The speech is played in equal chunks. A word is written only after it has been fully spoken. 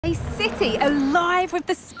A city alive with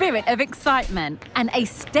the spirit of excitement and a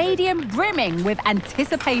stadium brimming with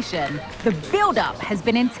anticipation. The build-up has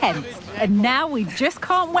been intense and now we just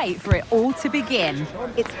can't wait for it all to begin.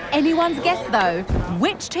 It's anyone's guess though,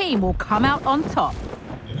 which team will come out on top.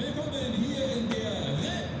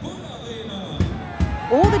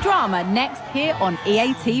 All the drama next here on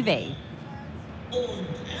EA TV.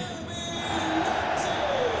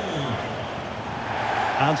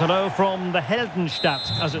 And hello from the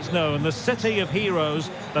Heldenstadt, as it's known, the city of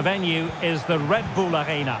heroes. The venue is the Red Bull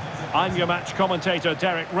Arena. I'm your match commentator,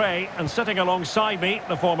 Derek Ray, and sitting alongside me,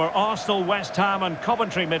 the former Arsenal, West Ham and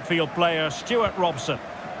Coventry midfield player, Stuart Robson.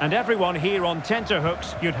 And everyone here on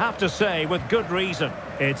tenterhooks, you'd have to say, with good reason.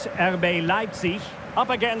 It's RB Leipzig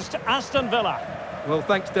up against Aston Villa. Well,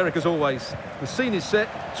 thanks, Derek, as always. The scene is set,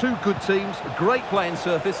 two good teams, a great playing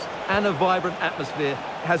surface and a vibrant atmosphere.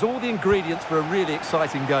 It has all the ingredients for a really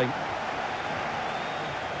exciting game.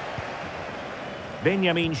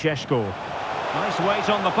 Benjamin Šeško. Nice weight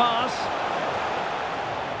on the pass.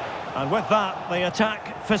 And with that, the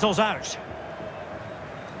attack fizzles out.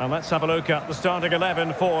 And let's have a look at the starting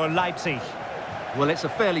 11 for Leipzig. Well, it's a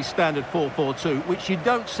fairly standard 4-4-2, which you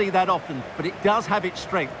don't see that often, but it does have its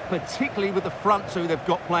strength, particularly with the front two they've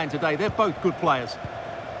got playing today. They're both good players.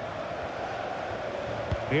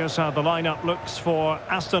 Here's how the lineup looks for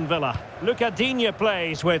Aston Villa. Luca Digne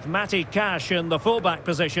plays with Matty Cash in the fullback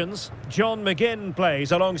positions. John McGinn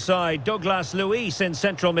plays alongside Douglas Luiz in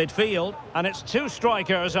central midfield. And it's two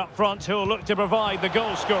strikers up front who'll look to provide the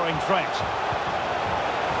goal-scoring threat.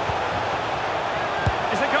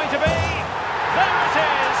 Is it going to be? There it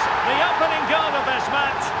is! The opening goal of this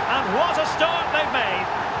match. And what a start they've made.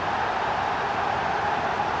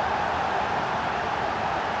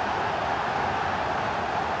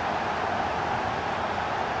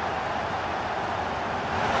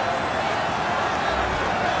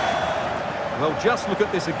 Well, just look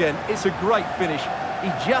at this again. It's a great finish.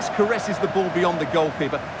 He just caresses the ball beyond the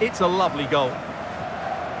goalkeeper. It's a lovely goal.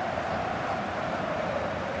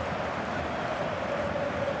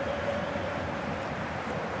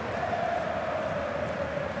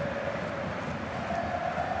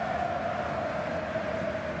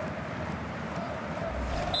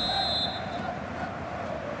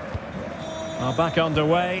 Well, back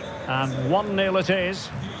underway, and 1-0 it is.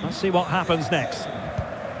 Let's see what happens next.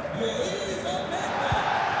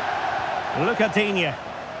 Luca Digne.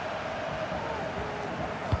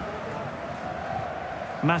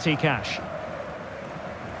 Matty Cash.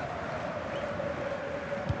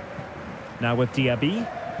 Now with Diaby.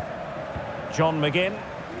 John McGinn.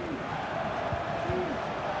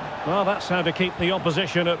 Well, that's how to keep the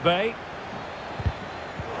opposition at bay.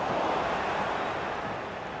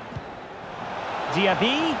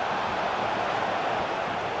 Diaby.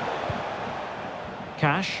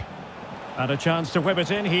 Cash. And a chance to whip it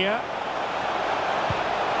in here.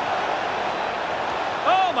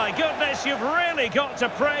 Oh my goodness, you've really got to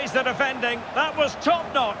praise the defending. That was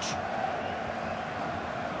top-notch.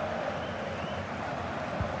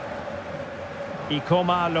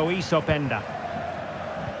 Ikoma Luis Openda.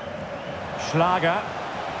 Schlager.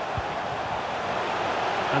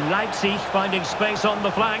 And Leipzig finding space on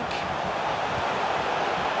the flank.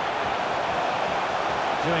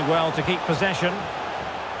 Doing well to keep possession.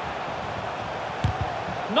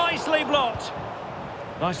 Nicely blocked.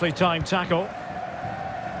 Nicely timed tackle.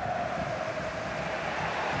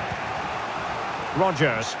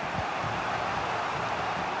 Rogers.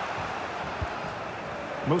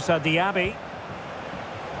 Moussa Diaby.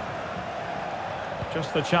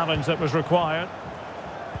 Just the challenge that was required.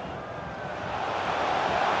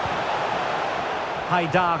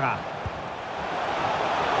 Haidara.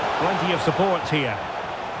 Plenty of support here.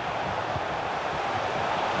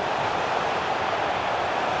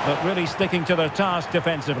 But really sticking to their task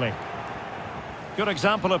defensively. Good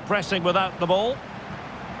example of pressing without the ball.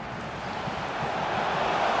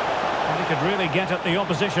 And he could really get at the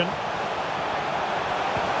opposition.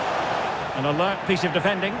 An alert piece of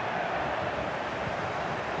defending.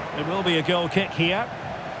 It will be a goal kick here.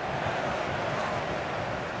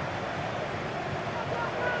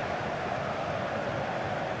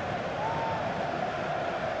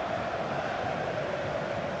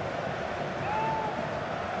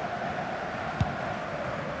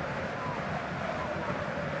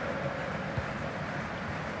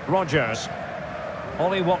 Rogers.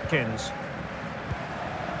 Ollie Watkins.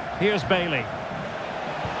 Here's Bailey.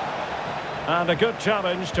 And a good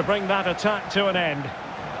challenge to bring that attack to an end.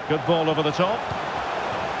 Good ball over the top.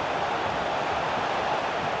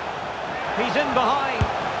 He's in behind.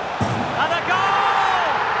 And a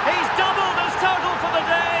goal! He's doubled his total for the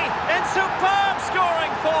day in superb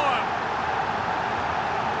scoring form.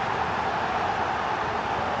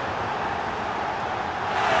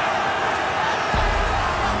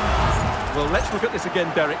 Well, let's look at this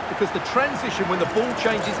again, Derek, because the transition when the ball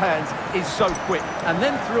changes hands is so quick. And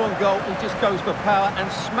then through on goal, he just goes for power and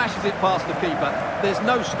smashes it past the keeper. There's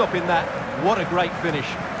no stopping that. What a great finish.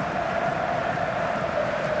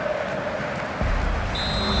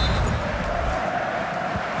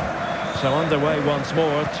 So underway once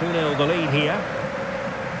more, 2-0 the lead here.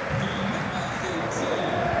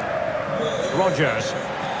 Rodgers.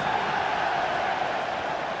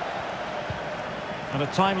 And a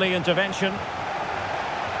timely intervention.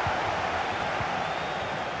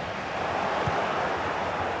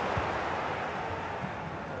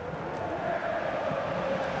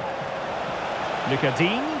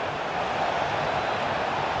 Lucadine.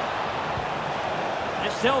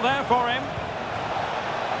 It's still there for him.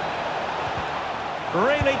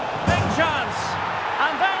 Really big chance.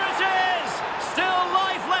 And there it is! Still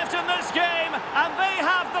life left in this game, and they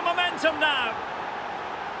have the momentum now.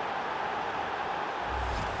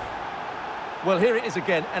 Well, here it is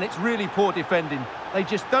again, and it's really poor defending. They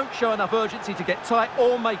just don't show enough urgency to get tight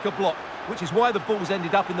or make a block, which is why the ball's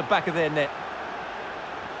ended up in the back of their net.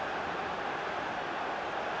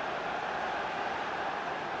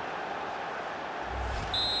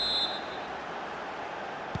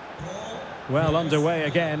 Well, underway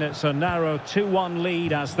again. It's a narrow 2-1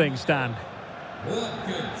 lead as things stand.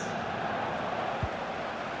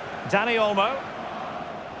 Danny Olmo.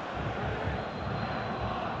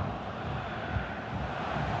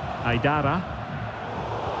 Aidara.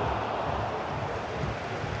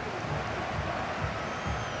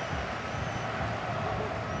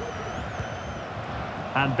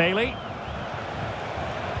 And Bailey.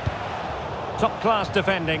 Top-class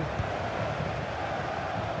defending.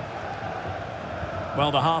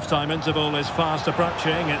 Well, the half-time interval is fast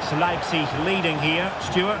approaching. It's Leipzig leading here.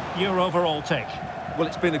 Stuart, your overall take? Well,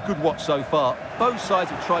 it's been a good watch so far. Both sides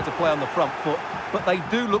have tried to play on the front foot, but they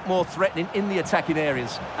do look more threatening in the attacking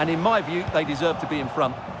areas. And in my view, they deserve to be in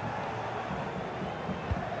front.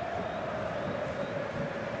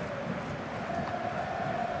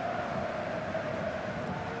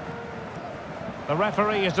 The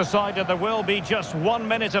referee has decided there will be just 1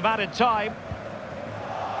 minute of added time.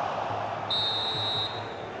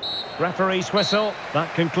 Referee's whistle.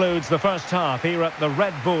 That concludes the first half here at the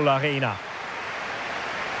Red Bull Arena.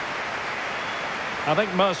 I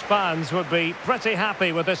think most fans would be pretty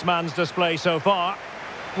happy with this man's display so far.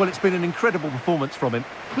 Well, it's been an incredible performance from him.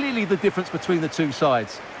 Clearly the difference between the two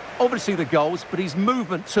sides. Obviously the goals, but his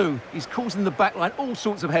movement too. He's causing the backline all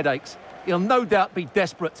sorts of headaches. He'll no doubt be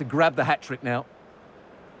desperate to grab the hat-trick now.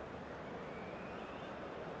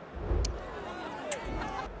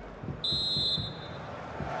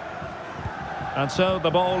 And so the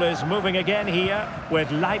ball is moving again here, with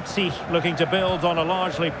Leipzig looking to build on a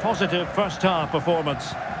largely positive first-half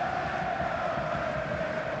performance.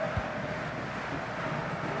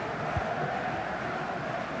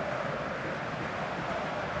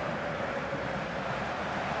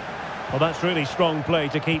 Well, that's really strong play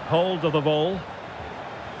to keep hold of the ball.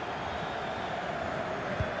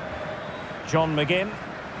 John McGinn.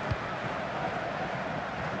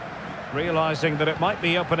 Realising that it might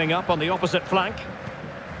be opening up on the opposite flank.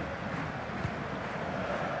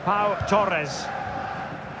 Pau Torres.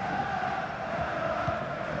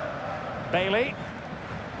 Bailey.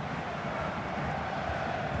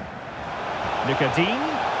 Lucadine.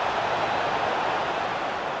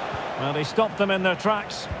 Well, he stopped them in their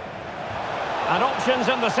tracks. And options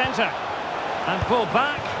in the centre. And pulled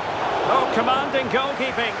back. Oh, commanding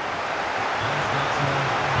goalkeeping.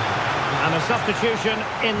 And a substitution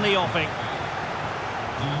in the offing.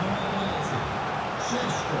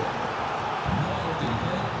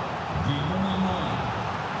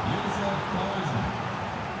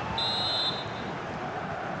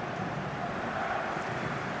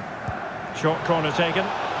 Short corner taken.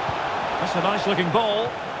 That's a nice looking ball.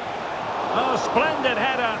 Oh, splendid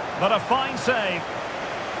header, but a fine save.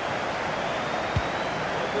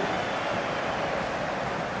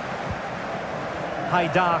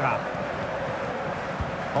 Aidara.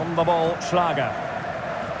 On the ball, Schlager.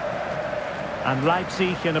 And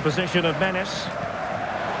Leipzig in a position of menace.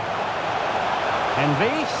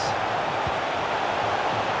 Envies.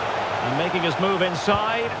 And making his move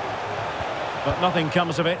inside. But nothing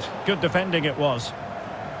comes of it. Good defending it was.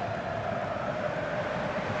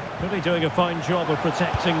 Really doing a fine job of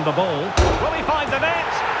protecting the ball. Will he find the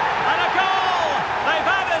net? And a goal! They've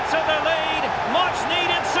added to the lead. Much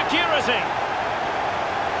needed security.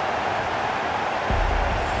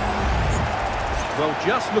 Well,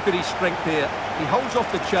 just look at his strength here. He holds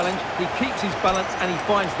off the challenge, he keeps his balance, and he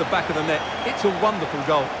finds the back of the net. It's a wonderful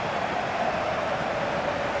goal.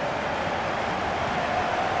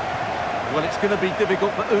 Well, it's going to be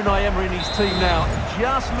difficult for Unai Emery and his team now.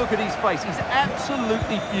 Just look at his face. He's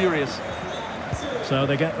absolutely furious. So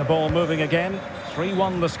they get the ball moving again.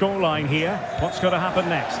 3-1 the scoreline here. What's going to happen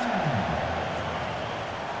next?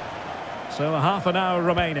 So a half an hour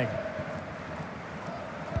remaining.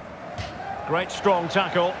 Great strong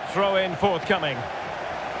tackle. Throw in forthcoming.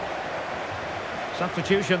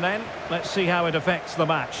 Substitution then. Let's see how it affects the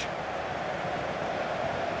match.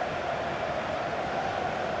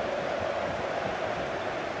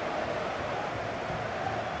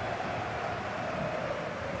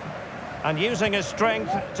 And using his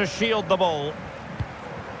strength to shield the ball.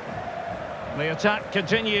 The attack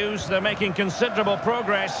continues. They're making considerable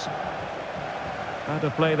progress. Out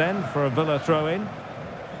of play then for a Villa throw-in.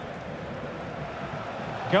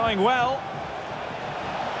 Going well.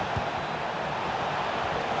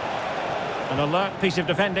 An alert piece of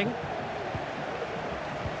defending.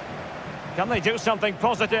 Can they do something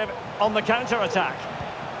positive on the counter-attack?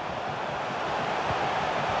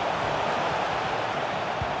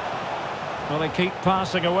 Well, they keep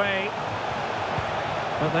passing away.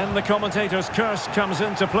 But then the commentator's curse comes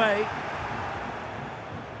into play.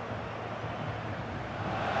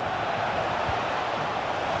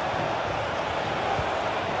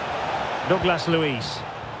 Douglas Luiz.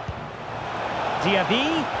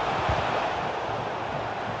 Diaby.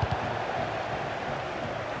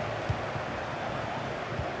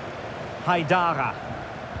 Haidara.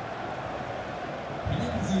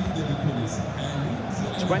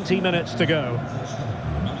 20 minutes to go.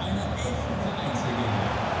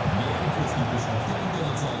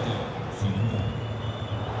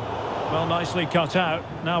 Well, nicely cut out.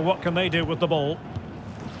 Now what can they do with the ball?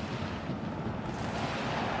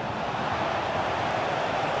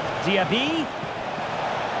 Diaby.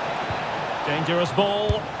 Dangerous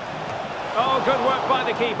ball. Oh, good work by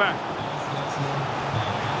the keeper.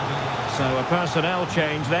 So a personnel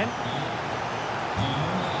change then.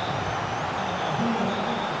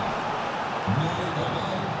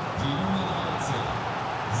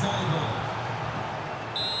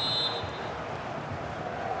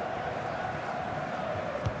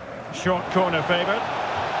 Short corner favoured.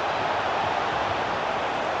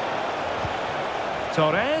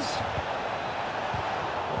 Torres.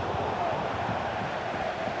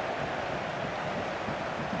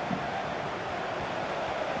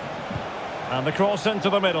 And the cross into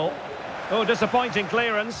the middle. Oh, disappointing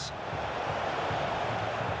clearance.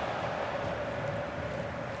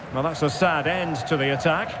 Well, that's a sad end to the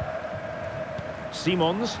attack.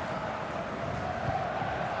 Simons.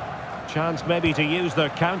 Chance maybe to use their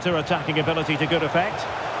counter-attacking ability to good effect.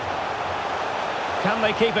 Can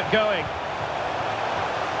they keep it going?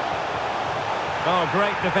 Oh,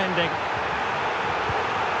 great defending.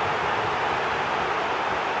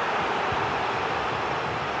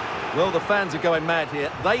 Well, the fans are going mad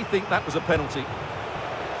here. They think that was a penalty.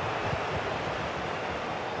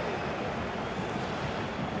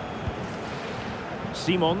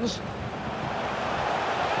 Simons.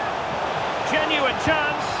 Genuine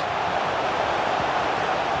chance.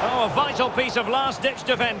 Oh, a vital piece of last-ditch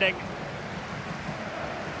defending.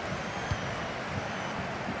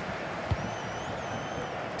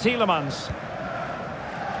 Tielemans.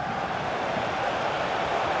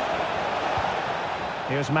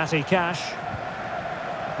 Here's Matty Cash.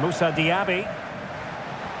 Moussa Diaby.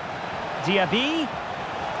 Diaby.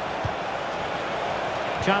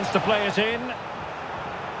 Chance to play it in.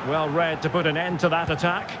 Well read to put an end to that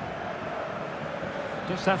attack.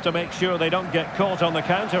 Just have to make sure they don't get caught on the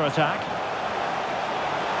counter-attack.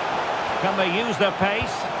 Can they use their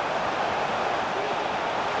pace?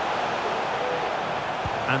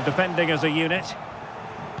 And defending as a unit.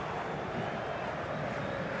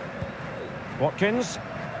 Watkins.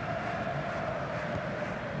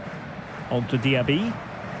 On to Diaby.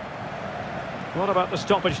 What about the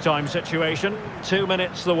stoppage time situation? 2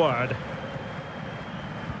 minutes the word.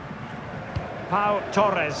 Pau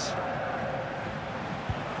Torres.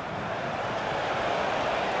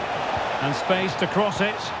 And space to cross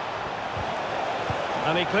it.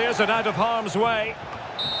 And he clears it out of harm's way.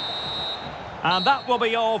 And that will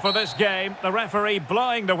be all for this game. The referee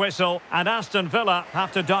blowing the whistle, and Aston Villa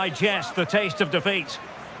have to digest the taste of defeat.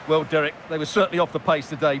 Well, Derek, they were certainly off the pace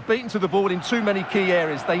today. Beaten to the ball in too many key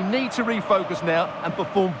areas. They need to refocus now and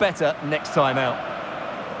perform better next time out.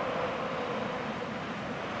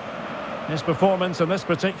 His performance in this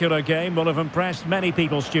particular game will have impressed many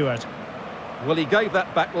people, Stuart. Well, he gave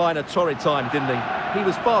that back line a torrid time, didn't he? He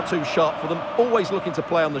was far too sharp for them, always looking to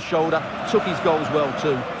play on the shoulder, took his goals well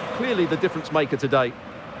too. Clearly the difference maker today.